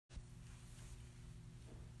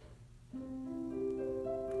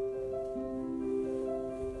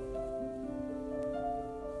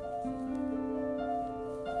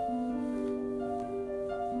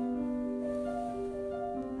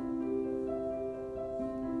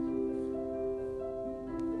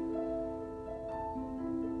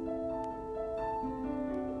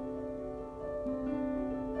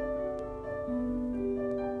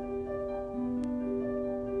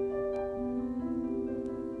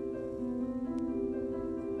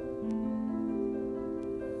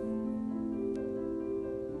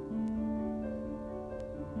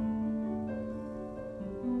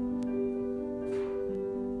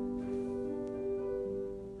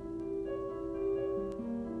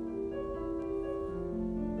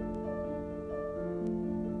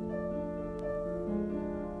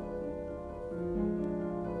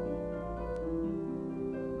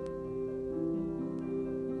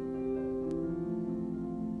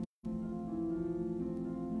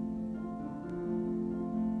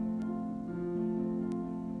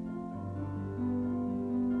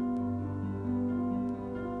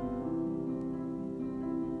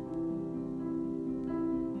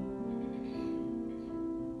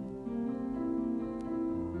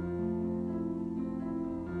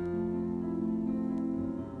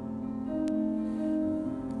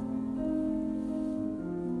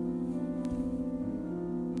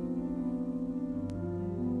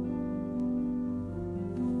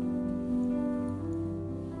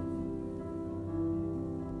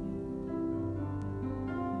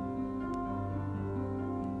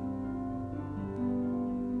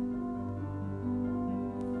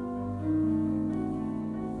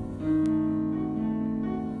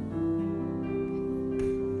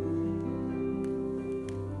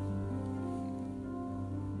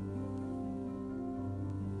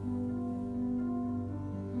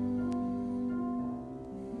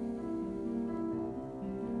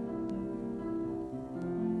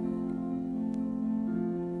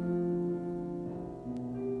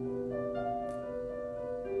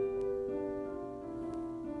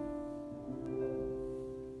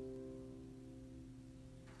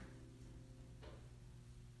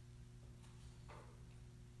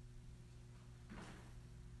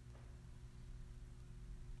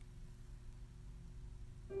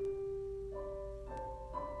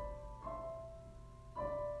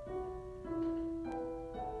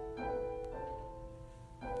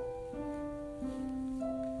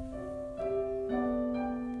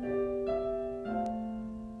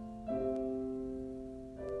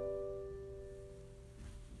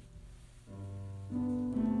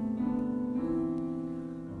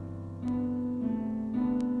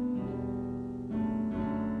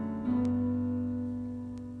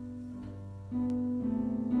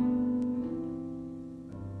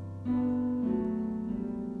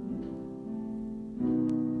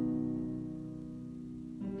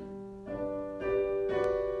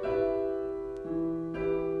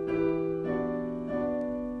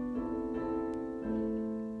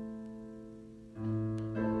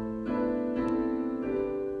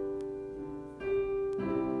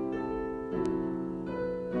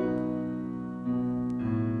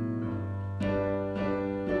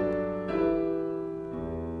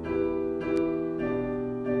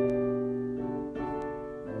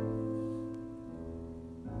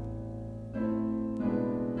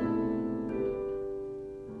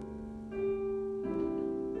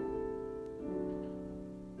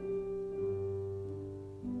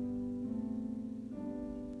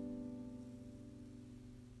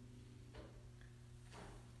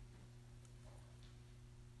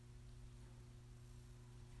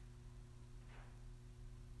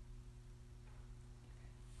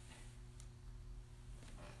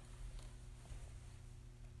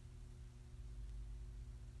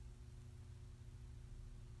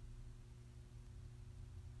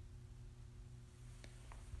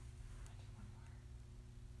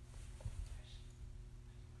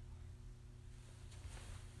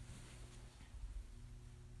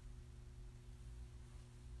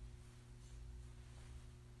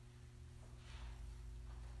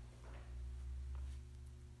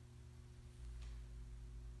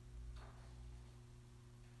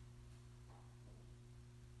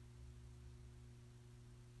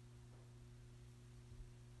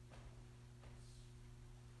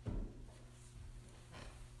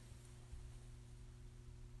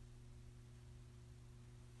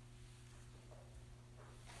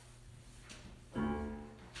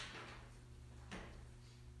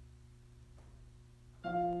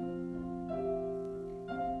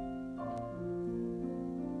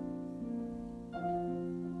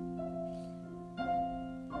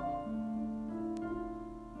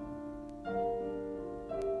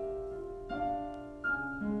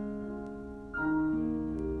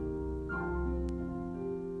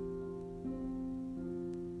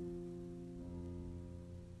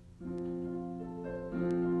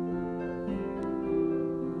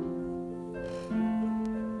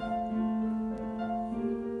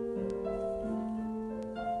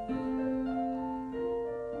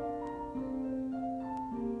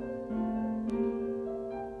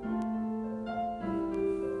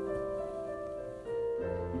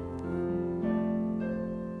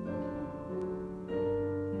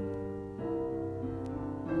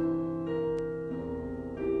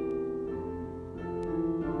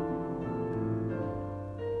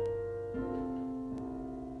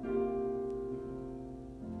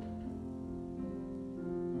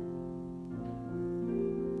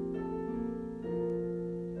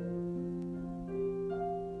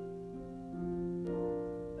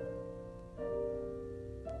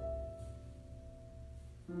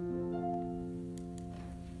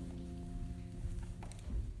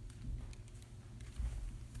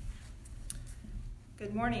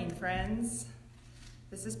Good morning, friends.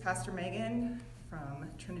 This is Pastor Megan from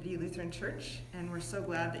Trinity Lutheran Church, and we're so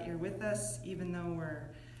glad that you're with us, even though we're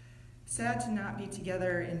sad to not be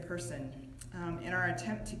together in person. In our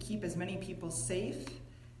attempt to keep as many people safe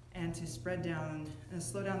and to slow down the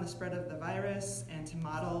spread of the virus and to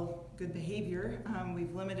model good behavior,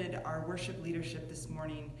 we've limited our worship leadership this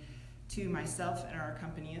morning to myself and our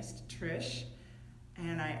accompanist, Trish.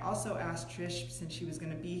 And I also asked Trish, since she was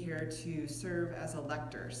going to be here, to serve as a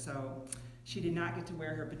lector. So she did not get to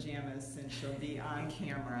wear her pajamas since she'll be on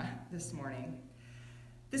camera this morning.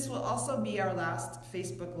 This will also be our last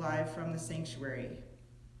Facebook Live from the sanctuary.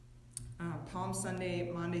 Palm Sunday,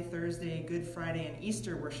 Maundy, Thursday, Good Friday, and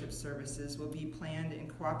Easter worship services will be planned in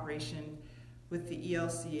cooperation with the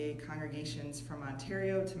ELCA congregations from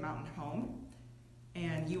Ontario to Mountain Home.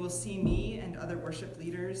 And you will see me and other worship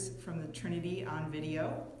leaders from the Trinity on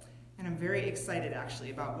video. And I'm very excited,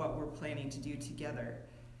 actually, about what we're planning to do together.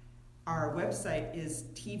 Our website is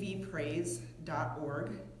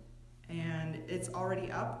tvpraise.org, and it's already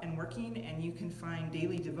up and working, and you can find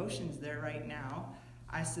daily devotions there right now.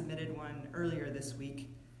 I submitted one earlier this week.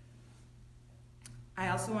 I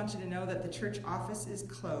also want you to know that the church office is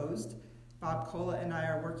closed. Bob Cola and I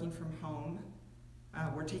are working from home.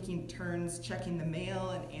 We're taking turns checking the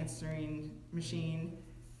mail and answering machine.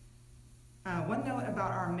 One note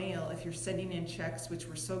about our mail: if you're sending in checks, which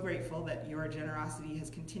we're so grateful that your generosity has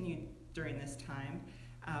continued during this time,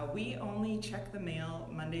 we only check the mail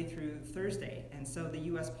Monday through Thursday, and so the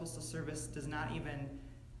U.S. Postal Service does not even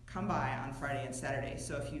come by on Friday and Saturday.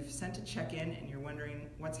 So if you've sent a check in and you're wondering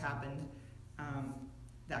what's happened,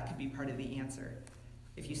 that could be part of the answer.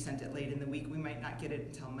 If you sent it late in the week, we might not get it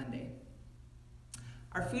until Monday.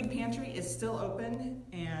 Our food pantry is still open,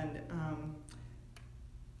 and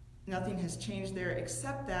nothing has changed there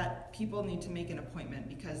except that people need to make an appointment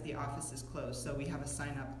because the office is closed. So we have a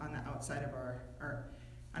sign up on the outside of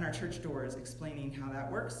on our church doors explaining how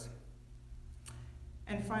that works.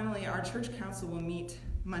 And finally, our church council will meet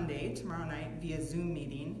Monday, tomorrow night, via Zoom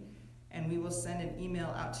meeting, and we will send an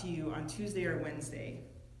email out to you on Tuesday or Wednesday.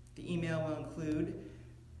 The email will include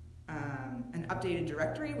an updated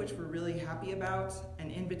directory, which we're really happy about, an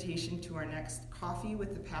invitation to our next coffee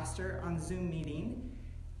with the pastor on the Zoom meeting,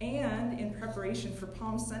 and in preparation for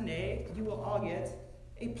Palm Sunday, you will all get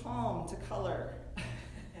a palm to color.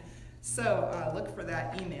 So look for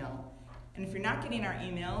that email. And if you're not getting our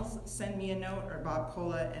emails, send me a note or Bob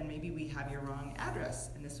Cola, and maybe we have your wrong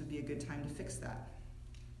address, and this would be a good time to fix that.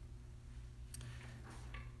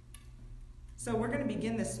 So we're going to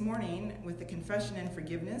begin this morning with the confession and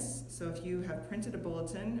forgiveness. So if you have printed a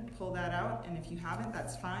bulletin, pull that out, and if you haven't,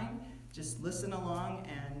 that's fine. Just listen along,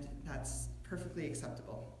 and that's perfectly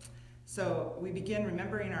acceptable. So we begin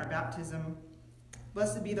remembering our baptism.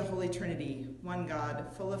 Blessed be the Holy Trinity, one God,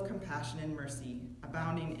 full of compassion and mercy,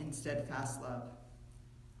 abounding in steadfast love.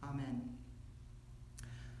 Amen.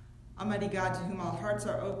 Almighty God, to whom all hearts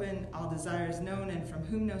are open, all desires known, and from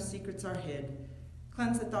whom no secrets are hid,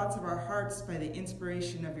 cleanse the thoughts of our hearts by the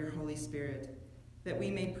inspiration of your Holy Spirit, that we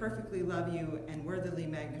may perfectly love you and worthily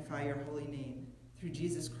magnify your holy name. Through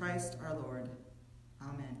Jesus Christ our Lord.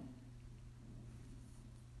 Amen.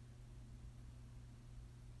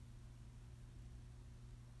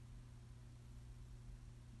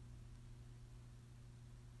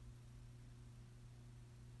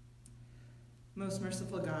 Most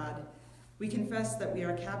merciful God, we confess that we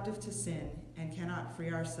are captive to sin and cannot free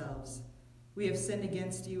ourselves. We have sinned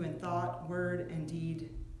against you in thought, word, and deed,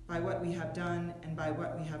 by what we have done and by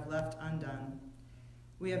what we have left undone.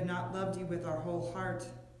 We have not loved you with our whole heart.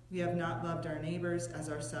 We have not loved our neighbors as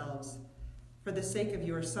ourselves. For the sake of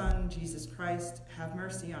your Son, Jesus Christ, have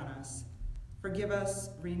mercy on us. Forgive us,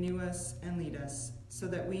 renew us, and lead us, so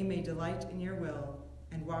that we may delight in your will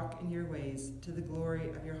and walk in your ways to the glory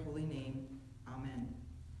of your holy name. Amen.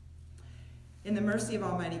 In the mercy of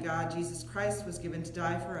Almighty God, Jesus Christ was given to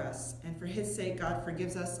die for us, and for his sake God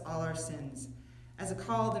forgives us all our sins. As a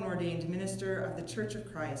called and ordained minister of the Church of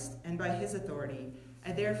Christ, and by his authority,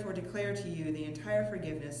 I therefore declare to you the entire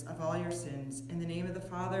forgiveness of all your sins, in the name of the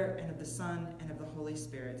Father, and of the Son, and of the Holy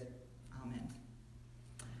Spirit. Amen.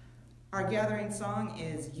 Our gathering song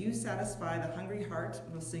is You Satisfy the Hungry Heart.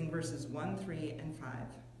 We'll sing verses 1, 3, and 5.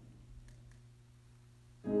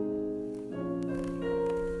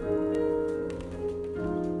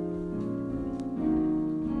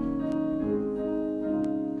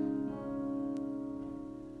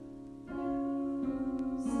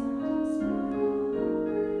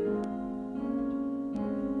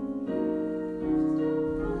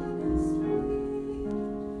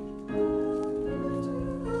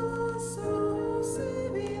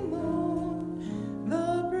 The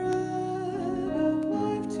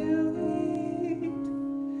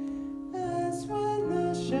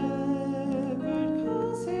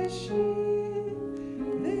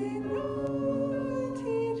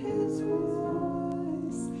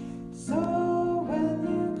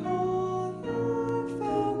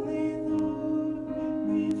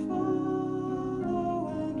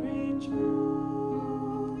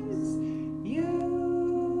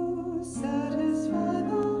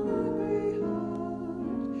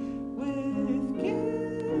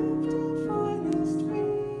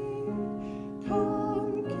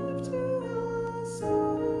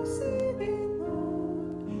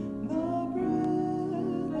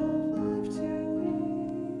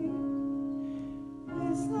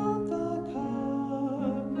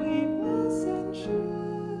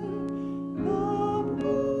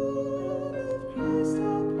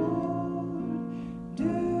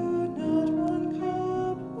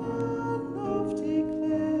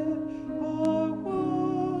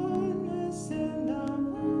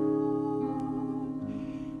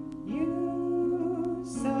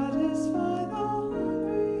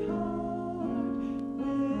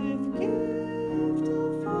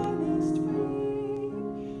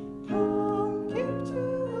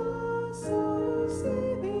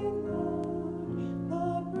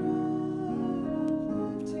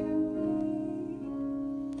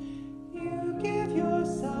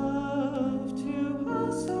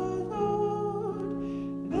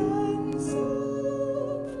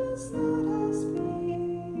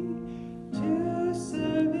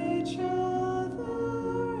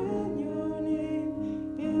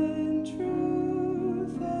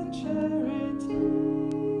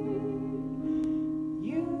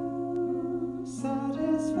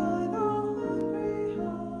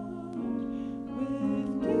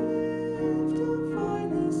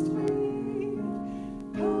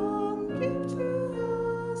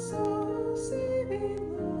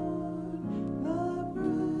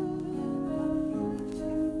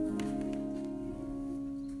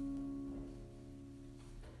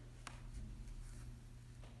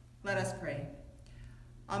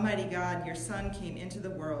Almighty God, your Son came into the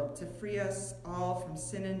world to free us all from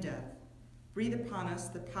sin and death. Breathe upon us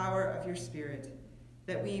the power of your Spirit,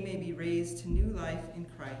 that we may be raised to new life in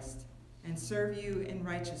Christ and serve you in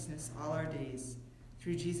righteousness all our days.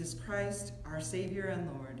 Through Jesus Christ, our Savior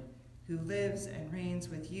and Lord, who lives and reigns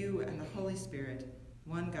with you and the Holy Spirit,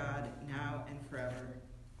 one God, now and forever.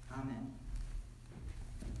 Amen.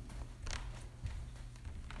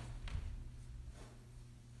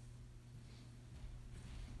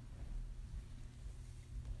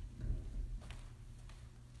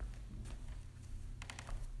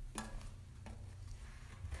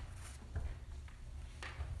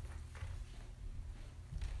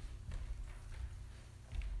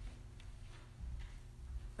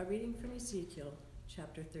 A reading from Ezekiel,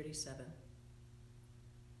 chapter 37.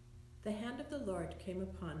 The hand of the Lord came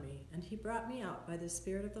upon me, and he brought me out by the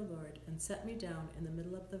Spirit of the Lord and set me down in the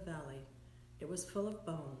middle of the valley. It was full of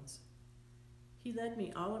bones. He led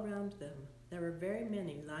me all around them. There were very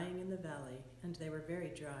many lying in the valley, and they were very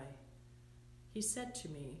dry. He said to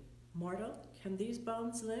me, "Mortal, can these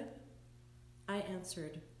bones live?" I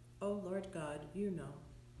answered, "O Lord God, you know."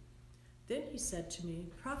 Then he said to me,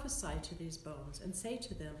 "Prophesy to these bones, and say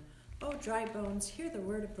to them, O dry bones, hear the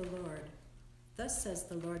word of the Lord. Thus says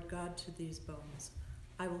the Lord God to these bones,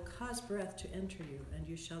 I will cause breath to enter you, and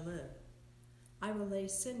you shall live. I will lay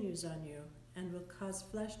sinews on you, and will cause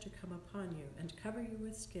flesh to come upon you, and cover you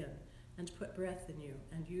with skin, and put breath in you,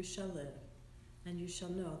 and you shall live, and you shall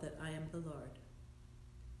know that I am the Lord."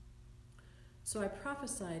 So I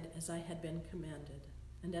prophesied as I had been commanded,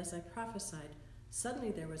 and as I prophesied,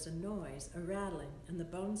 suddenly there was a noise, a rattling, and the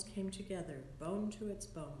bones came together, bone to its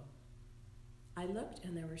bone. I looked,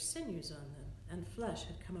 and there were sinews on them, and flesh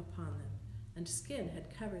had come upon them, and skin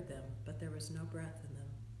had covered them, but there was no breath in them.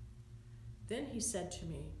 Then he said to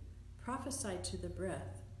me, "Prophesy to the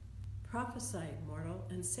breath. Prophesy, mortal,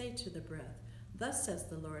 and say to the breath, Thus says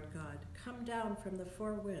the Lord God, Come down from the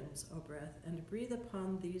four winds, O breath, and breathe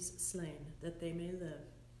upon these slain, that they may live."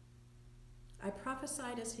 I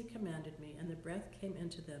prophesied as he commanded me, and the breath came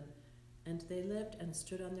into them, and they lived and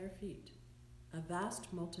stood on their feet, a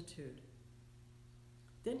vast multitude.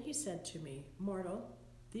 Then he said to me, "Mortal,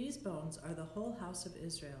 these bones are the whole house of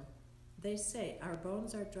Israel. They say, Our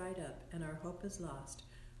bones are dried up, and our hope is lost.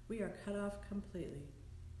 We are cut off completely.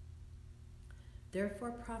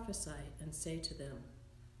 Therefore prophesy and say to them,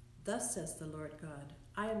 Thus says the Lord God,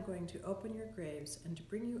 I am going to open your graves and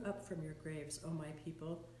bring you up from your graves, O my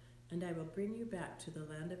people, and I will bring you back to the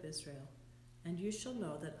land of Israel. And you shall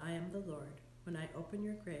know that I am the Lord, when I open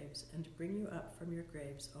your graves and bring you up from your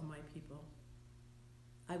graves, O my people.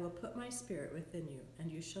 I will put my spirit within you, and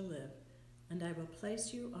you shall live, and I will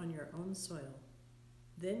place you on your own soil.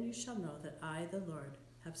 Then you shall know that I, the Lord,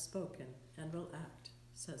 have spoken and will act,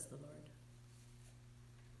 says the Lord.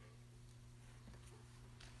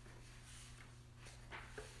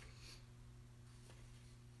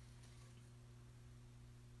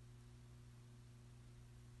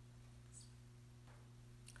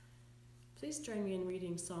 Please join me in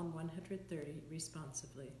reading Psalm 130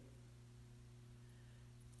 responsively.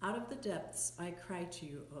 Out of the depths I cry to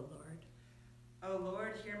you, O Lord. O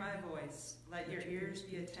Lord, hear my voice. Let your ears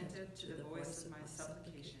be attentive to the voice of my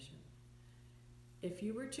supplication. If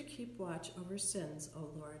you were to keep watch over sins, O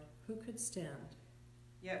Lord, who could stand?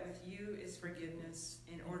 Yet with you is forgiveness,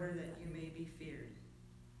 in order that you may be feared.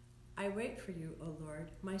 I wait for you, O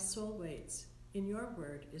Lord. My soul waits. In your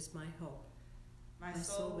word is my hope. My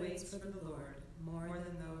soul waits for the Lord, more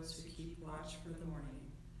than those who keep watch for the morning,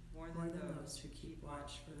 more than those who keep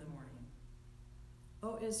watch for the morning.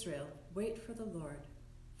 O Israel, wait for the Lord,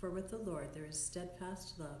 for with the Lord there is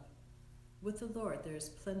steadfast love. With the Lord there is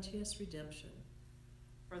plenteous redemption.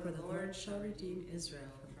 For the Lord shall redeem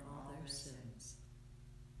Israel from all their sins.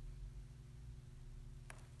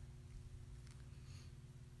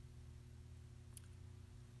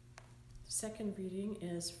 The second reading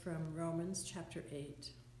is from Romans chapter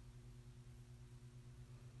 8.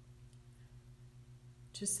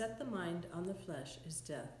 To set the mind on the flesh is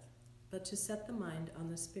death, but to set the mind on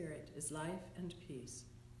the Spirit is life and peace.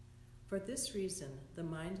 For this reason, the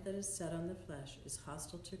mind that is set on the flesh is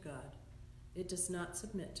hostile to God. It does not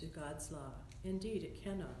submit to God's law. Indeed, it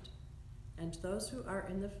cannot. And those who are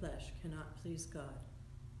in the flesh cannot please God.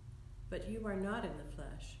 But you are not in the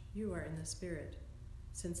flesh, you are in the Spirit,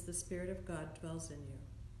 since the Spirit of God dwells in you.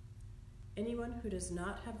 Anyone who does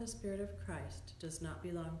not have the Spirit of Christ does not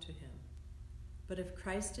belong to him. But if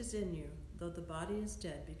Christ is in you, though the body is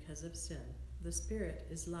dead because of sin, the Spirit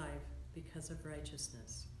is live because of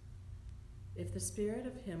righteousness. If the Spirit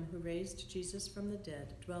of him who raised Jesus from the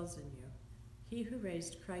dead dwells in you, He who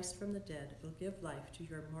raised Christ from the dead will give life to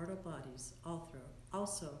your mortal bodies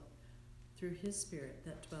also through his Spirit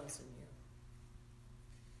that dwells in you.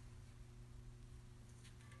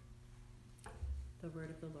 The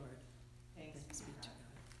word of the Lord. Thanks be to God.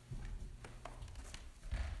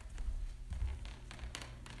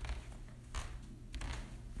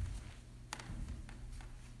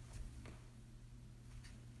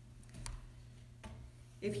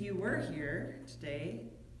 If you were here today,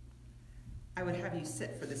 I would have you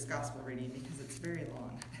sit for this gospel reading because it's very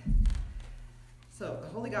long. So, the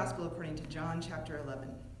Holy Gospel according to John chapter 11.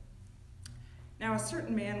 Now a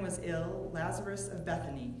certain man was ill, Lazarus of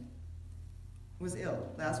Bethany,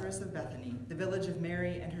 the village of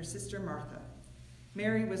Mary and her sister Martha.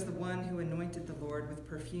 Mary was the one who anointed the Lord with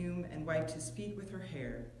perfume and wiped his feet with her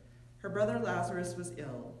hair. Her brother Lazarus was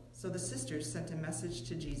ill, so the sisters sent a message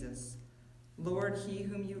to Jesus, "Lord, he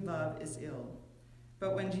whom you love is ill."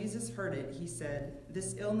 But when Jesus heard it, he said,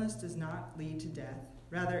 "This illness does not lead to death.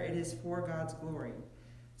 Rather, it is for God's glory,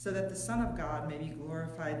 so that the Son of God may be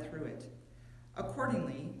glorified through it."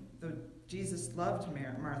 Accordingly, though Jesus loved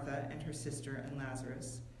Martha and her sister and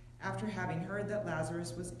Lazarus, after having heard that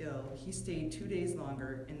Lazarus was ill, he stayed 2 days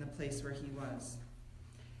longer in the place where he was.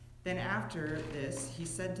 Then after this, he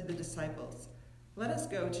said to the disciples, "Let us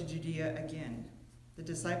go to Judea again." The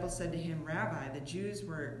disciples said to him, "Rabbi, the Jews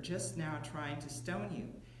were just now trying to stone you,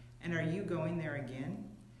 and are you going there again?"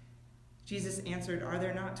 Jesus answered, "Are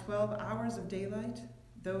there not 12 hours of daylight?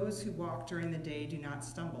 Those who walk during the day do not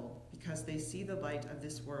stumble, because they see the light of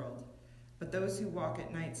this world. But those who walk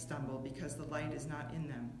at night stumble, because the light is not in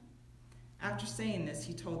them." After saying this,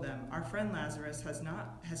 he told them, "Our friend Lazarus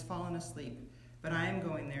has fallen asleep, but I am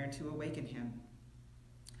going there to awaken him."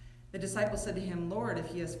 The disciples said to him, "Lord, if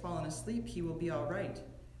he has fallen asleep, he will be all right."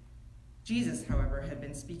 Jesus, however, had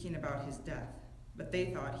been speaking about his death, but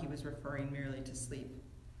they thought he was referring merely to sleep.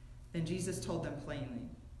 Then Jesus told them plainly,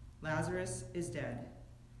 "Lazarus is dead.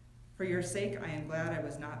 For your sake I am glad I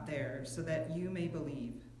was not there, so that you may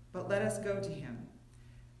believe. But let us go to him."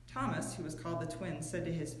 Thomas, who was called the twin, said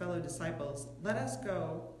to his fellow disciples, "Let us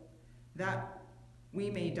go, that we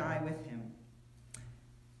may die with him."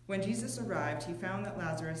 When Jesus arrived, he found that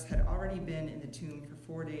Lazarus had already been in the tomb for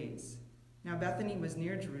 4 days. Now Bethany was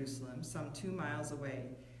near Jerusalem, some 2 miles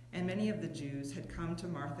away, and many of the Jews had come to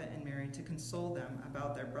Martha and Mary to console them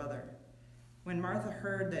about their brother. When Martha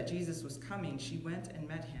heard that Jesus was coming, she went and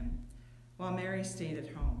met him, while Mary stayed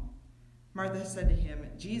at home. Martha said to him,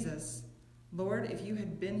 "Jesus, Lord, if you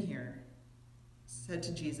had been here," said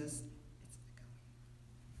to Jesus,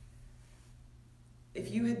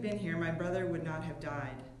 "If you had been here, my brother would not have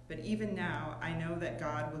died. But even now I know that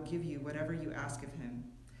God will give you whatever you ask of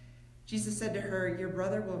him." Jesus said to her, "Your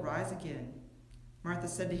brother will rise again." Martha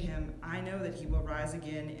said to him, "I know that he will rise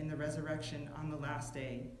again in the resurrection on the last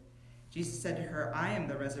day." Jesus said to her, "I am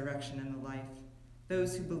the resurrection and the life.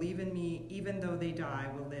 Those who believe in me, even though they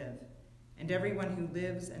die, will live. And everyone who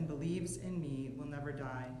lives and believes in me will never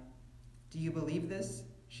die. Do you believe this?"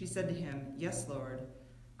 She said to him, "Yes, Lord.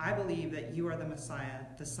 I believe that you are the Messiah,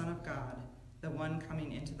 the Son of God, the one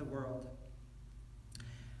coming into the world."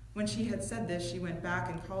 When she had said this, she went back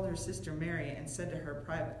and called her sister Mary and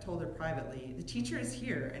told her privately, "The teacher is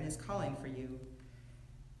here and is calling for you."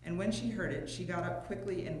 And when she heard it, she got up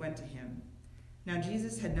quickly and went to him. Now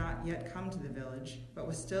Jesus had not yet come to the village, but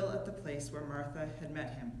was still at the place where Martha had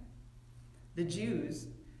met him. The Jews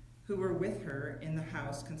who were with her in the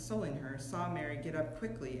house consoling her saw Mary get up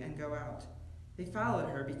quickly and go out. They followed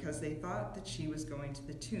her because they thought that she was going to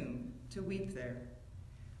the tomb to weep there.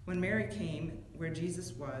 When Mary came where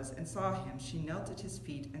Jesus was and saw him, she knelt at his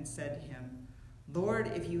feet and said to him, "Lord,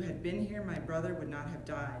 if you had been here, my brother would not have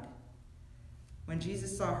died." When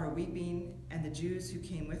Jesus saw her weeping, and the Jews who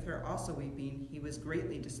came with her also weeping, he was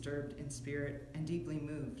greatly disturbed in spirit and deeply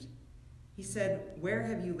moved. He said, "Where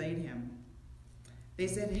have you laid him?" They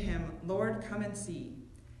said to him, "Lord, come and see."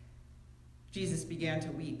 Jesus began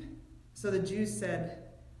to weep. So the Jews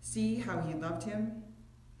said, "See how he loved him?"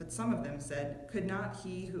 But some of them said, "Could not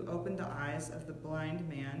he who opened the eyes of the blind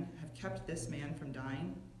man have kept this man from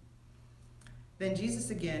dying?" Then Jesus,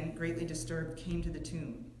 again greatly disturbed, came to the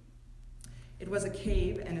tomb. It was a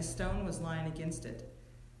cave, and a stone was lying against it.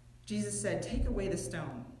 Jesus said, "Take away the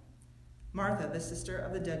stone." Martha, the sister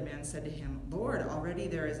of the dead man, said to him, "Lord, already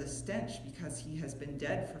there is a stench because he has been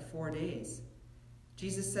dead for 4 days."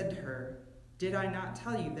 Jesus said to her, "Did I not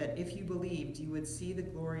tell you that if you believed, you would see the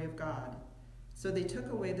glory of God?" So they took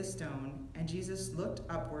away the stone, and Jesus looked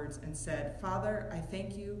upwards and said, "Father, I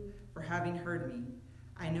thank you for having heard me.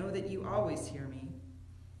 I know that you always hear me,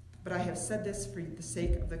 but I have said this for the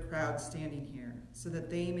sake of the crowd standing here, so that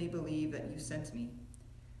they may believe that you sent me."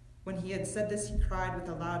 When he had said this, he cried with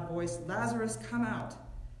a loud voice, "Lazarus, come out!"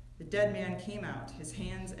 The dead man came out, his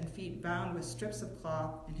hands and feet bound with strips of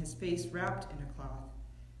cloth, and his face wrapped in a cloth.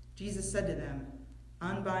 Jesus said to them,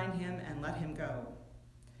 "Unbind him and let him go."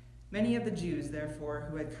 Many of the Jews, therefore,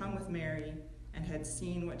 who had come with Mary and had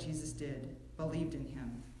seen what Jesus did, believed in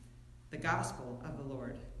him. The gospel of the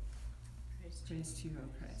Lord. Praise to you, O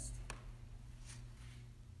Christ.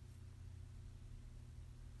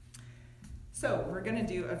 So, we're going to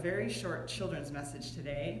do a very short children's message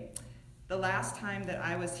today. The last time that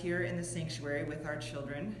I was here in the sanctuary with our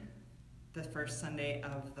children, the first Sunday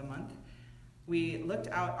of the month, we looked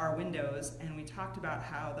out our windows and we talked about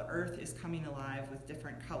how the earth is coming alive with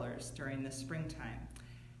different colors during the springtime.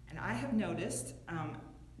 And I have noticed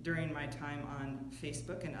during my time on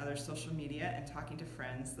Facebook and other social media and talking to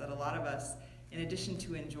friends that a lot of us, in addition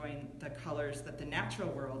to enjoying the colors that the natural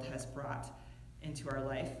world has brought into our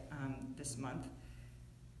life this month,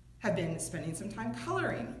 have been spending some time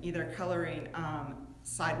coloring, either coloring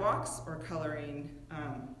sidewalks or coloring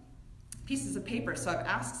pieces of paper. So I've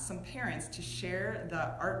asked some parents to share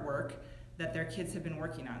the artwork that their kids have been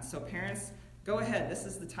working on. So parents, go ahead. This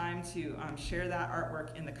is the time to share that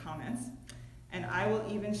artwork in the comments. And I will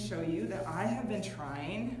even show you that I have been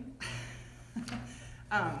trying.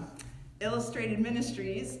 Illustrated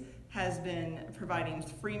Ministries has been providing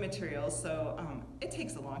free materials, so it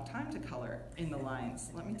takes a long time to color in the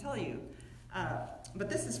lines, let me tell you. But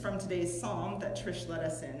this is from today's psalm that Trish led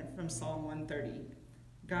us in, from Psalm 130.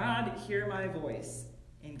 God, hear my voice.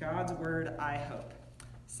 In God's word, I hope.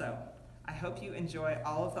 So I hope you enjoy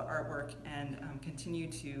all of the artwork and continue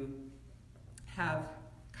to have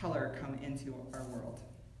color come into our world.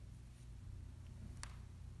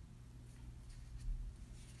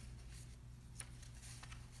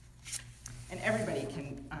 And everybody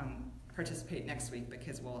can participate next week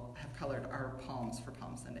because we'll have colored our palms for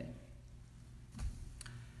Palm Sunday.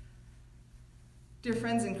 Dear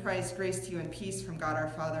friends in Christ, grace to you and peace from God our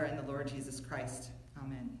Father and the Lord Jesus Christ.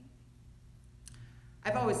 Amen.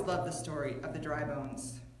 I've always loved the story of the dry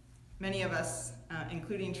bones. Many of us,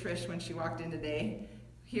 including Trish when she walked in today,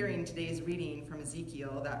 hearing today's reading from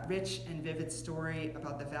Ezekiel, that rich and vivid story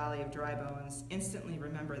about the Valley of Dry Bones, instantly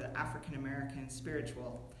remember the African-American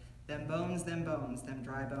spiritual, them bones, them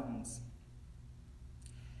dry bones.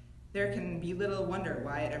 There can be little wonder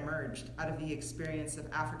why it emerged out of the experience of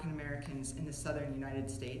African Americans in the southern United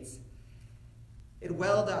States. It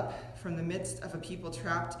welled up from the midst of a people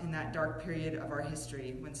trapped in that dark period of our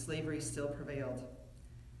history when slavery still prevailed.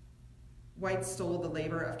 Whites stole the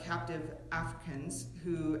labor of captive Africans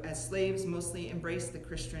who, as slaves, mostly embraced the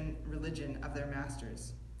Christian religion of their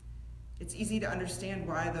masters. It's easy to understand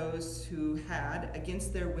why those who had,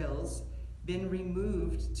 against their wills, been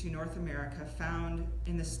removed to North America found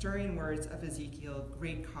in the stirring words of Ezekiel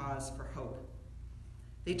great cause for hope.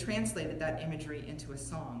 They translated that imagery into a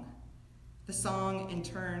song. The song, in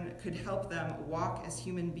turn, could help them walk as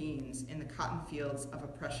human beings in the cotton fields of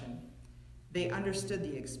oppression. They understood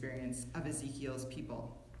the experience of Ezekiel's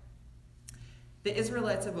people. The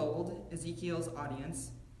Israelites of old, Ezekiel's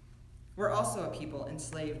audience, were also a people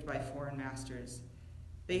enslaved by foreign masters.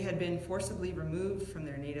 They had been forcibly removed from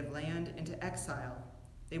their native land into exile.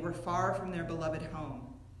 They were far from their beloved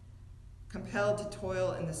home, compelled to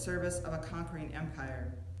toil in the service of a conquering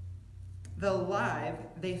empire. Though alive,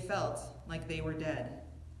 they felt like they were dead.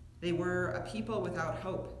 They were a people without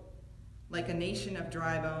hope. Like a nation of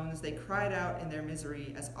dry bones, they cried out in their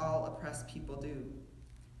misery as all oppressed people do.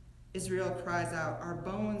 Israel cries out, "Our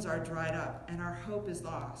bones are dried up and our hope is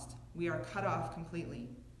lost. We are cut off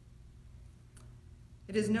completely."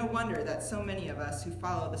 It is no wonder that so many of us who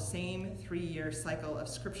follow the same 3-year cycle of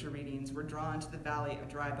scripture readings were drawn to the Valley of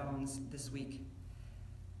Dry Bones this week.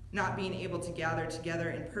 Not being able to gather together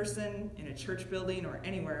in person, in a church building, or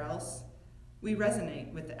anywhere else, we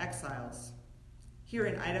resonate with the exiles. Here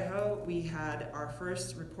in Idaho, we had our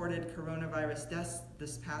first reported coronavirus deaths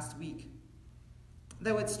this past week.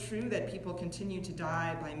 Though it's true that people continue to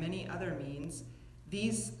die by many other means,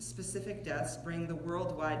 these specific deaths bring the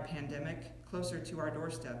worldwide pandemic closer to our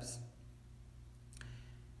doorsteps.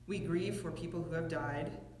 We grieve for people who have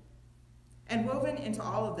died, and woven into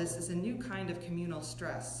all of this is a new kind of communal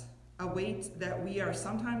stress, a weight that we are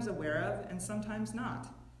sometimes aware of and sometimes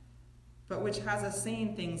not, but which has us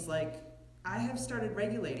saying things like, "I have started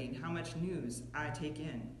regulating how much news I take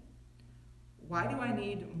in. Why do I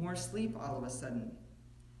need more sleep all of a sudden?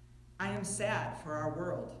 I am sad for our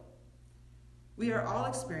world." We are all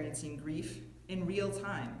experiencing grief in real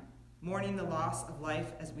time, mourning the loss of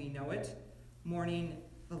life as we know it, mourning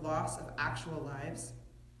the loss of actual lives.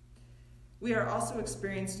 We are also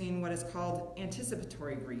experiencing what is called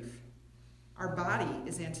anticipatory grief. Our body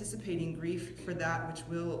is anticipating grief for that which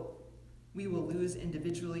we will lose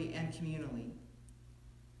individually and communally.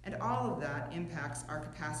 And all of that impacts our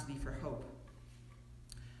capacity for hope.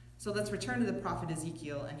 So let's return to the prophet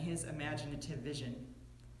Ezekiel and his imaginative vision.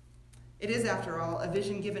 It is, after all, a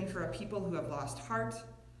vision given for a people who have lost heart,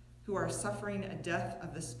 who are suffering a death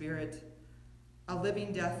of the spirit, a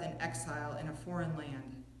living death in exile in a foreign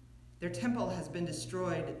land. Their temple has been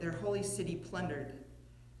destroyed, their holy city plundered,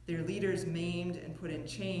 their leaders maimed and put in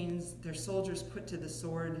chains, their soldiers put to the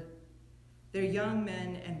sword, their young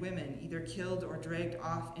men and women either killed or dragged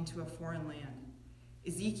off into a foreign land.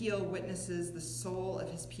 Ezekiel witnesses the soul of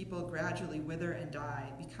his people gradually wither and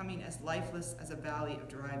die, becoming as lifeless as a valley of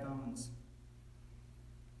dry bones.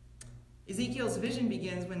 Ezekiel's vision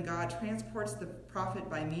begins when God transports the prophet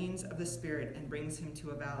by means of the Spirit and brings him to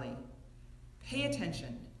a valley. Pay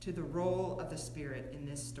attention to the role of the Spirit in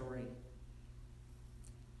this story.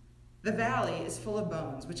 The valley is full of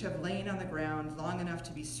bones which have lain on the ground long enough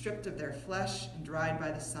to be stripped of their flesh and dried by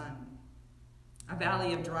the sun. A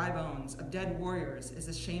valley of dry bones, of dead warriors, is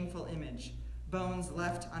a shameful image. Bones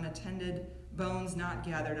left unattended, bones not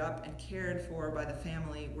gathered up and cared for by the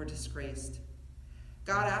family were disgraced.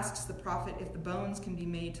 God asks the prophet if the bones can be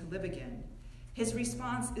made to live again. His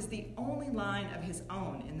response is the only line of his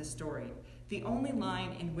own in the story, the only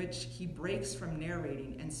line in which he breaks from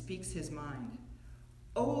narrating and speaks his mind.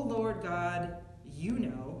 "O Lord God, you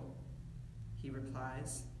know," he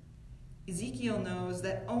replies. Ezekiel knows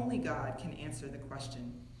that only God can answer the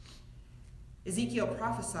question. Ezekiel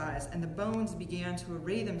prophesies, and the bones began to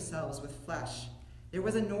array themselves with flesh. There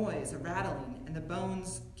was a noise, a rattling, and the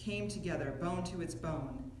bones came together, bone to its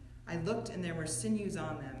bone. I looked, and there were sinews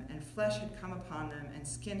on them, and flesh had come upon them, and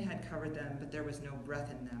skin had covered them, but there was no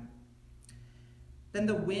breath in them. Then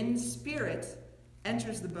the wind spirit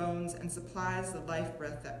enters the bones and supplies the life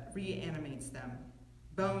breath that reanimates them.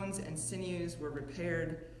 Bones and sinews were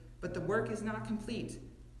repaired, but the work is not complete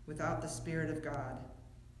without the Spirit of God,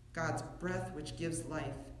 God's breath which gives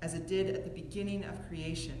life, as it did at the beginning of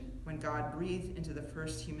creation when God breathed into the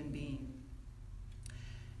first human being.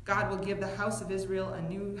 God will give the house of Israel a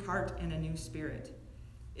new heart and a new spirit.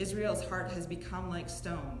 Israel's heart has become like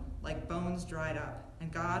stone, like bones dried up,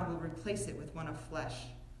 and God will replace it with one of flesh.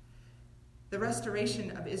 The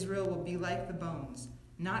restoration of Israel will be like the bones,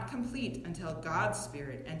 not complete until God's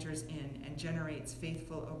Spirit enters in and generates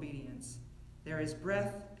faithful obedience. There is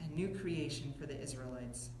breath and new creation for the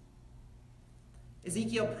Israelites.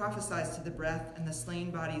 Ezekiel prophesies to the breath, and the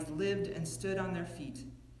slain bodies lived and stood on their feet.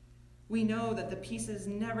 We know that the pieces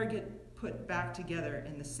never get put back together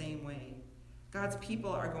in the same way. God's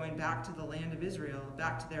people are going back to the land of Israel,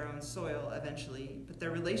 back to their own soil eventually, but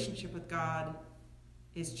their relationship with God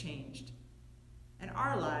is changed. And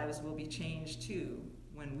our lives will be changed too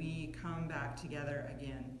when we come back together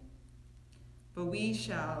again. But we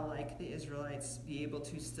shall, like the Israelites, be able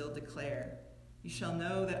to still declare, "You shall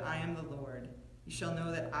know that I am the Lord. You shall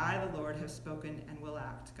know that I, the Lord, have spoken and will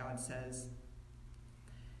act," God says.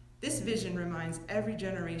 This vision reminds every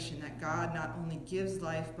generation that God not only gives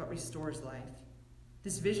life but restores life.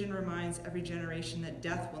 This vision reminds every generation that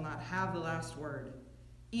death will not have the last word,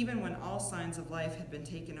 even when all signs of life have been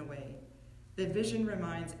taken away. The vision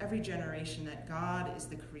reminds every generation that God is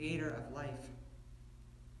the creator of life.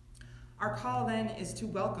 Our call then is to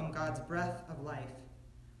welcome God's breath of life.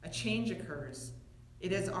 A change occurs.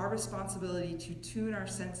 It is our responsibility to tune our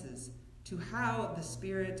senses to how the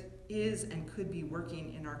Spirit is and could be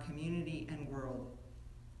working in our community and world,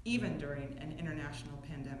 even during an international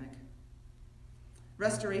pandemic.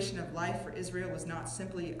 Restoration of life for Israel was not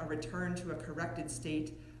simply a return to a corrected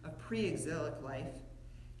state of pre-exilic life.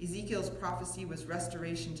 Ezekiel's prophecy was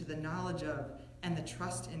restoration to the knowledge of and the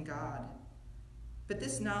trust in God. But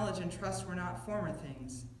this knowledge and trust were not former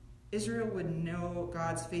things. Israel would know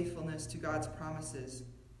God's faithfulness to God's promises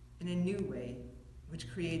in a new way, which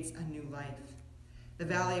creates a new life. The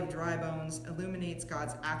valley of dry bones illuminates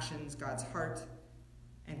God's actions, God's heart,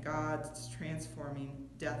 and God's transforming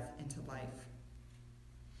death into life.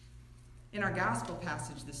 In our gospel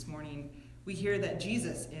passage this morning, we hear that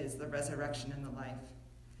Jesus is the resurrection and the life.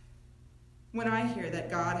 When I hear that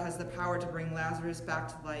God has the power to bring Lazarus back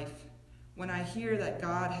to life, when I hear that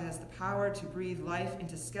God has the power to breathe life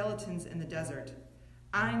into skeletons in the desert,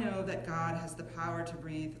 I know that God has the power to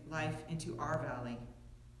breathe life into our valley.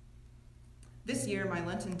 This year, my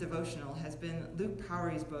Lenten devotional has been Luke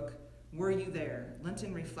Powery's book, Were You There?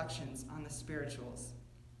 Lenten Reflections on the Spirituals.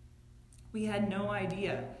 We had no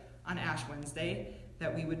idea on Ash Wednesday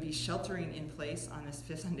that we would be sheltering in place on this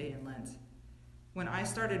fifth Sunday in Lent. When I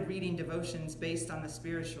started reading devotions based on the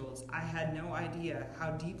spirituals, I had no idea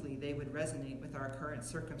how deeply they would resonate with our current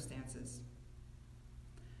circumstances.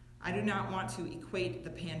 I do not want to equate the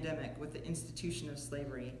pandemic with the institution of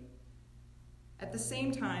slavery. At the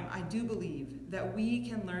same time, I do believe that we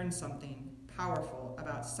can learn something powerful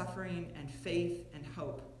about suffering and faith and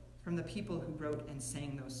hope from the people who wrote and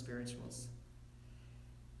sang those spirituals.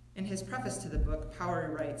 In his preface to the book,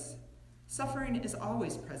 Power writes, "Suffering is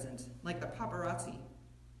always present, like the paparazzi.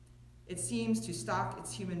 It seems to stalk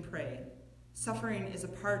its human prey. Suffering is a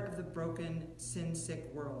part of the broken,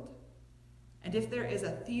 sin-sick world. And if there is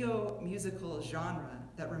a theo-musical genre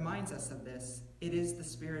that reminds us of this, it is the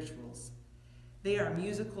spirituals. They are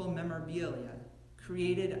musical memorabilia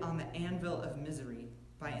created on the anvil of misery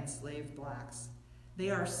by enslaved blacks. They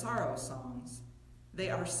are sorrow songs. They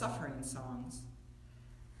are suffering songs.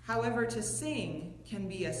 However, to sing can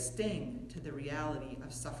be a sting to the reality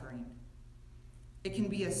of suffering. It can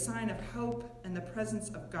be a sign of hope and the presence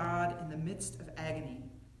of God in the midst of agony.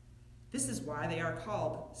 This is why they are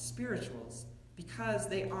called spirituals, because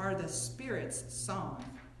they are the Spirit's song,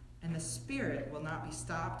 and the Spirit will not be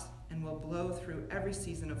stopped and will blow through every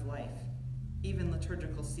season of life, even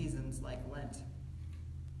liturgical seasons like Lent.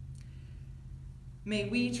 May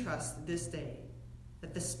we trust this day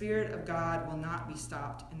that the Spirit of God will not be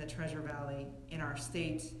stopped in the Treasure Valley, in our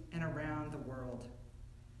state, and around the world.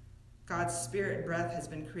 God's Spirit breath has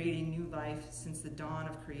been creating new life since the dawn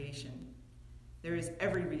of creation. There is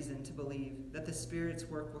every reason to believe that the Spirit's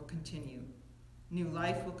work will continue. New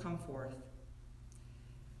life will come forth.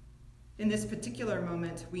 In this particular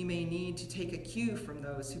moment, we may need to take a cue from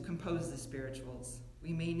those who compose the spirituals.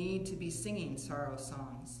 We may need to be singing sorrow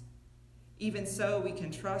songs. Even so, we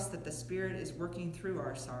can trust that the Spirit is working through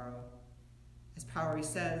our sorrow. As Powery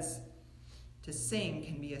says, to sing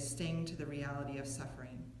can be a sting to the reality of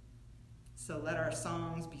suffering. So let our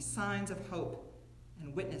songs be signs of hope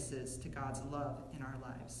and witnesses to God's love in our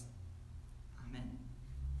lives. Amen.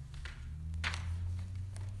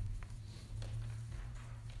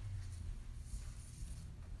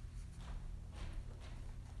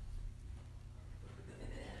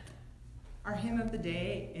 Our hymn of the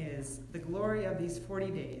day is "The Glory of These 40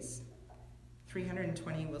 Days."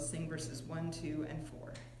 320 will sing verses 1, 2, and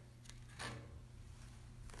 4.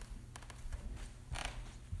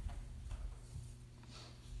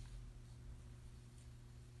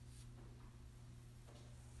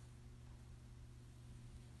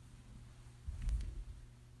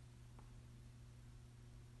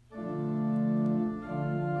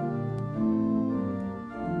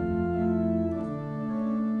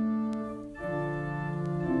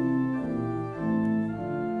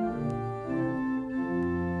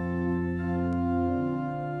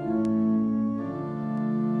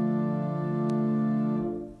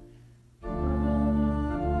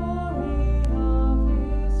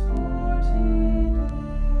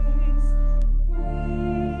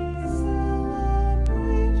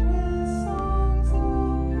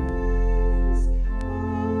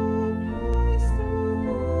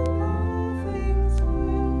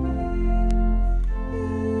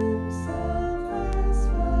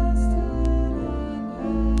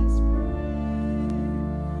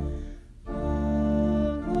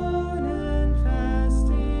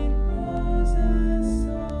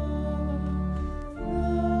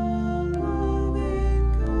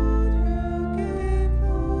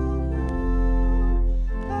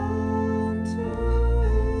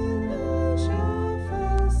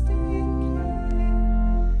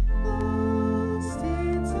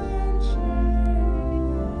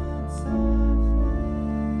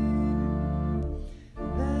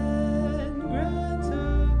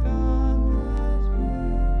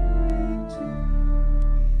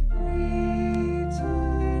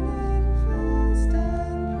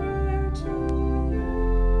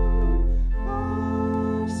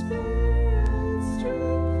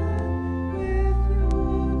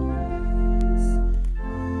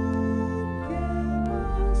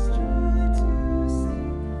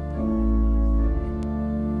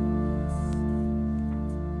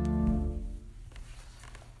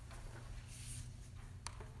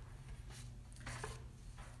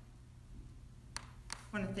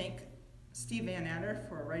 I want to thank Steve Van Adder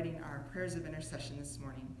for writing our prayers of intercession this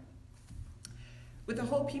morning. With the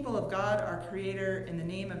whole people of God, our Creator, in the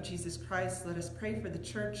name of Jesus Christ, let us pray for the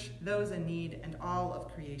church, those in need, and all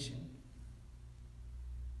of creation.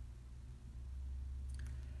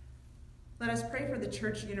 Let us pray for the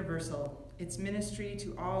Church Universal, its ministry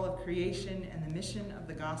to all of creation, and the mission of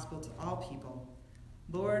the gospel to all people.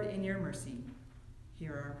 Lord, in your mercy,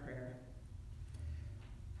 hear our prayer.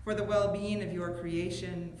 For for the well-being of your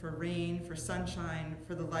creation, for rain, for sunshine,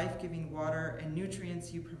 for the life-giving water and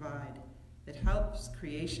nutrients you provide that helps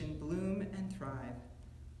creation bloom and thrive.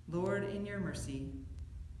 Lord, in your mercy,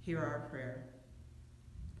 hear our prayer.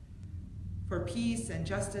 For peace and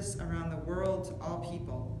justice around the world to all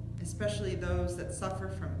people, especially those that suffer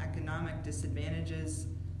from economic disadvantages,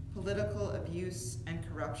 political abuse and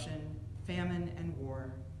corruption, famine and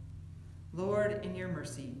war. Lord, in your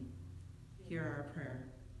mercy, hear our prayer.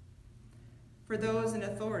 For those in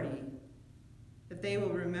authority, that they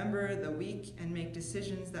will remember the weak and make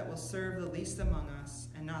decisions that will serve the least among us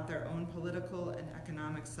and not their own political and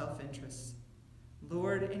economic self-interests.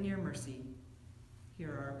 Lord, in your mercy,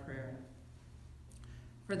 hear our prayer.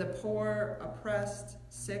 For the poor, oppressed,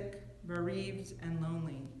 sick, bereaved, and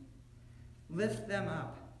lonely, lift them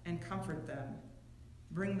up and comfort them.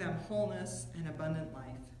 Bring them wholeness and abundant life.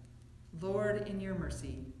 Lord, in your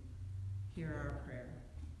mercy, hear our prayer.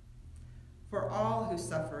 For all who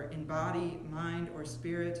suffer in body, mind, or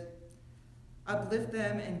spirit, uplift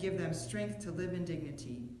them and give them strength to live in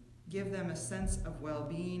dignity. Give them a sense of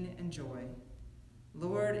well-being and joy.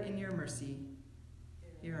 Lord, in your mercy,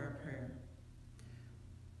 hear our prayer.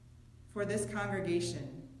 For this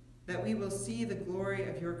congregation, that we will see the glory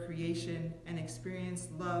of your creation and experience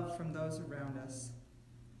love from those around us.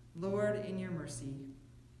 Lord, in your mercy,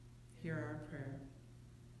 hear our prayer.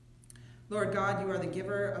 Lord God, you are the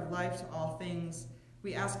giver of life to all things.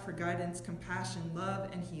 We ask for guidance, compassion, love,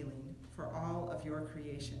 and healing for all of your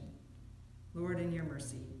creation. Lord, in your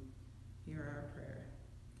mercy, hear our prayer.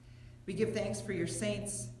 We give thanks for your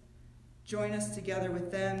saints. Join us together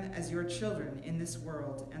with them as your children in this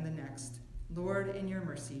world and the next. Lord, in your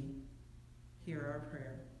mercy, hear our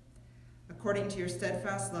prayer. According to your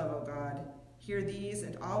steadfast love, O God, hear these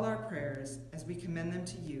and all our prayers as we commend them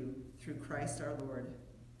to you through Christ our Lord.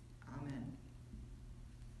 Amen.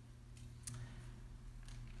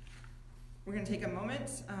 We're going to take a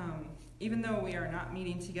moment. Even though we are not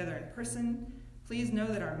meeting together in person, please know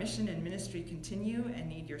that our mission and ministry continue and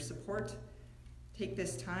need your support. Take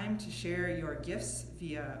this time to share your gifts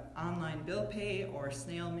via online bill pay or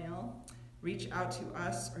snail mail. Reach out to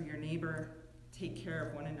us or your neighbor. Take care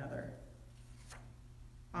of one another.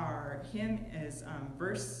 Our hymn is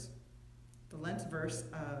the Lent verse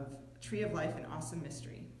of Tree of Life and Awesome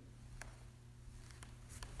Mystery.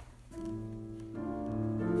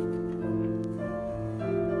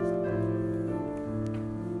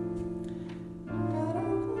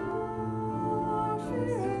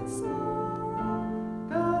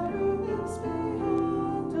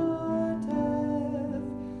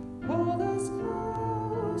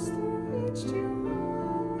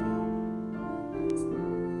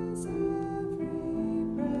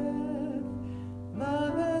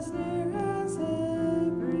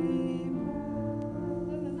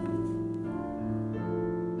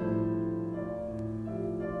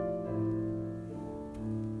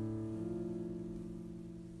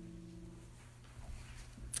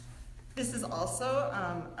 This is also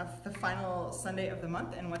the final Sunday of the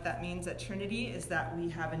month, and what that means at Trinity is that we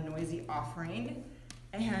have a noisy offering.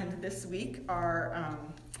 And this week, our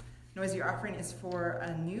noisy offering is for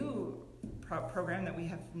a new program that we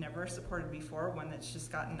have never supported before, one that's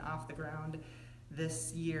just gotten off the ground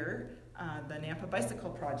this year, the Nampa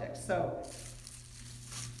Bicycle Project. So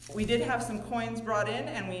we did have some coins brought in,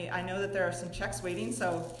 and I know that there are some checks waiting,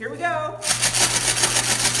 so here we go.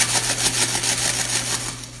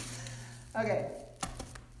 Okay.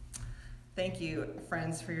 Thank you,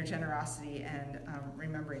 friends, for your generosity and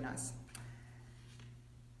remembering us.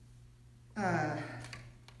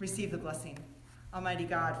 Receive the blessing. Almighty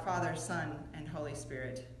God, Father, Son, and Holy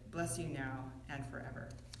Spirit, bless you now and forever.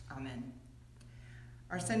 Amen.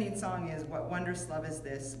 Our sending song is What Wondrous Love Is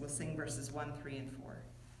This? We'll sing verses 1, 3, and 4.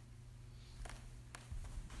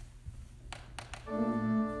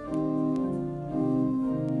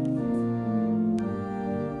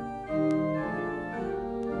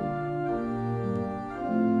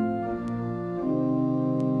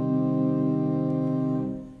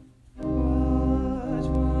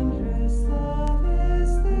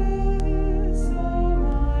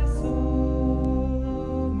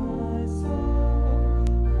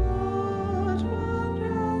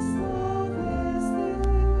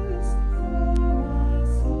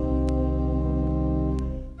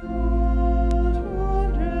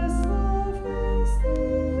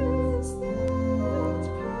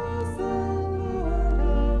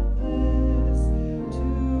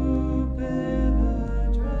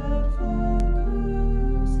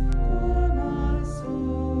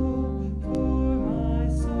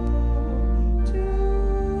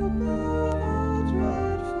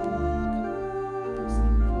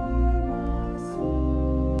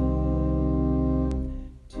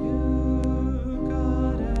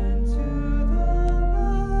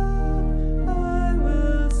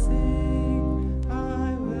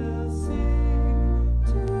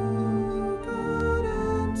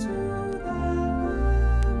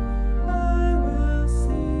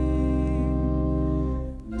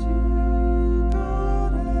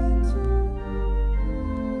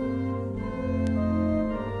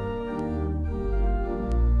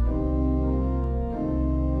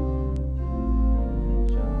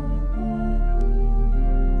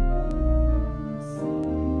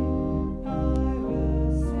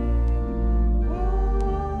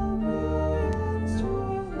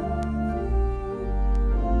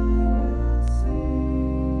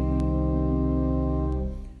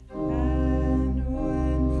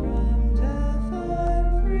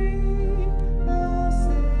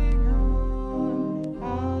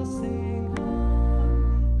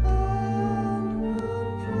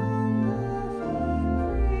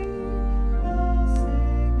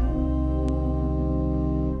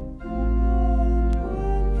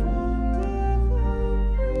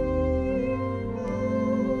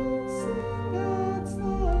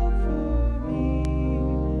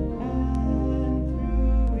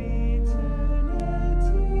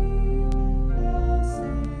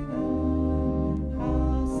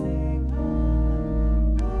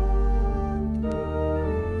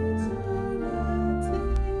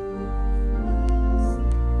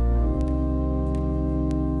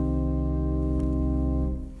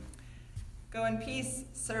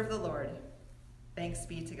 Thanks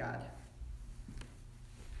be to God.